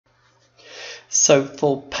So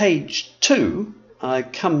for page 2, I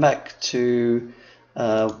come back to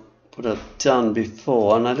what I've done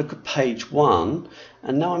before, and I look at page 1,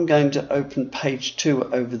 and now I'm going to open page 2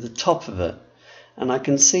 over the top of it. And I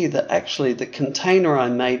can see that actually the container I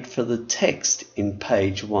made for the text in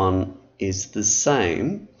page 1 is the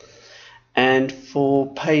same. And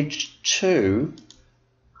for page 2,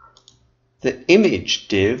 the image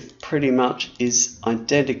div pretty much is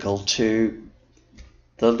identical to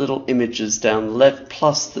the little images down the left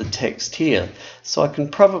plus the text here. So I can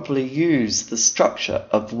probably use the structure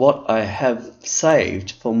of what I have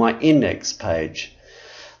saved for my index page.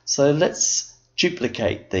 So let's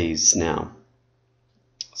duplicate these now.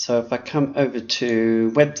 So if I come over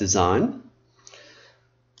to web design,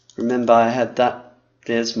 remember I had that,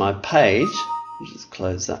 there's my page. I'll just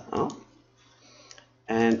close that up.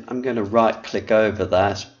 And I'm going to right click over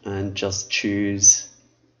that and just choose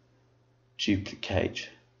duplicate.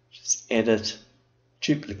 Just edit,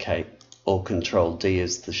 duplicate, or Control D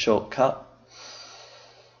is the shortcut.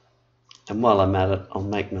 And while I'm at it, I'll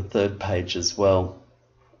make my third page as well.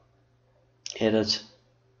 Edit,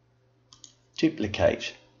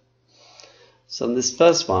 duplicate. So in this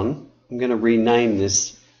first one, I'm going to rename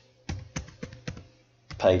this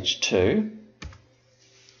page 2.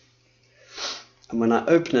 And when I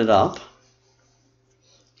open it up,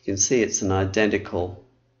 you can see it's an identical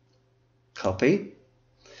copy.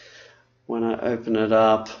 When I open it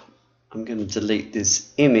up, I'm going to delete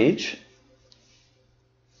this image.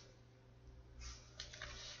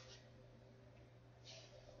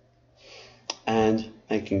 And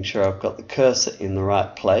making sure I've got the cursor in the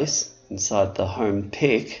right place inside the home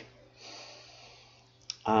pick,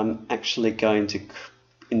 I'm actually going to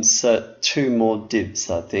insert 2 more divs,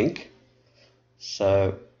 I think.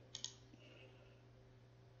 So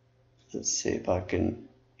let's see if I can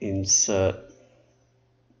insert,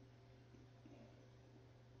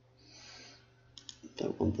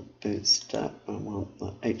 don't want the bootstrap, I want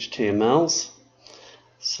the HTMLs.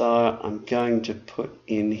 So I'm going to put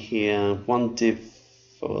in here 1 div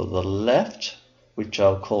for the left, which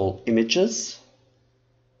I'll call images.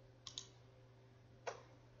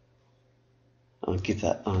 I'll give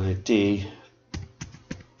that ID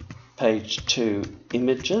page 2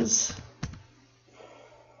 images.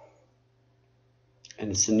 And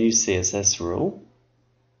it's a new CSS rule.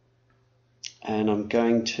 And I'm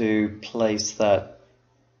going to place that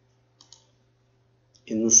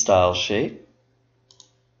in the style sheet.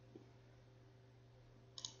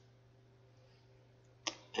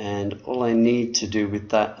 And all I need to do with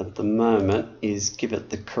that at the moment is give it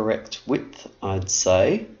the correct width, I'd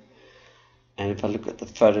say. And if I look at the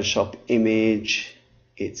Photoshop image,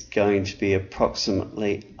 it's going to be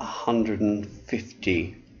approximately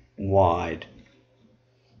 150 wide.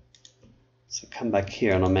 So come back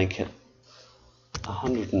here and I'll make it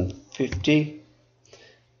 150,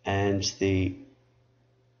 and the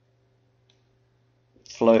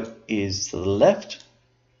float is to the left,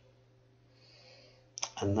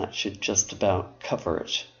 and that should just about cover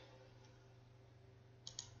it.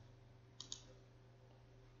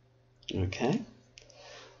 Okay,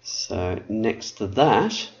 so next to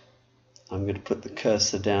that, I'm going to put the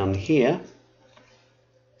cursor down here,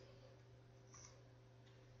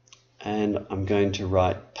 and I'm going to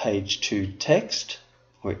write page 2 text,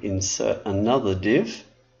 or insert another div.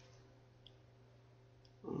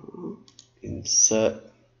 Insert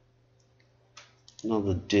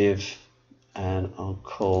another div, and I'll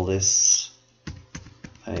call this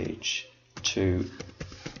page 2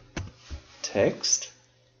 text.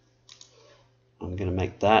 I'm going to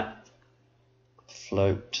make that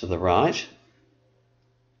float to the right.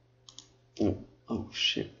 Oh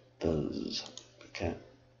shit, buzz. Okay.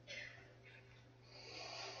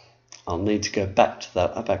 I'll need to go back to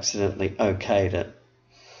that. I've accidentally okayed it.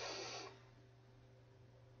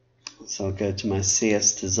 So I'll go to my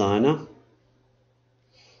CS Designer,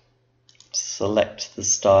 select the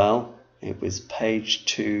style. It was page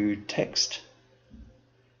 2 text.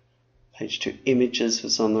 Page 2 images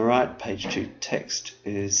was on the right. Page 2 text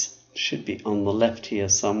should be on the left here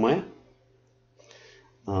somewhere.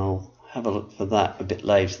 I'll have a look for that a bit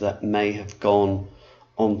later. That may have gone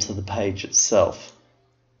onto the page itself.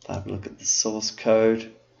 Have a look at the source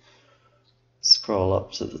code. Scroll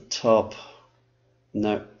up to the top.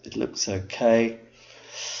 No, it looks okay.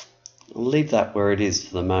 I'll leave that where it is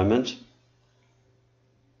for the moment.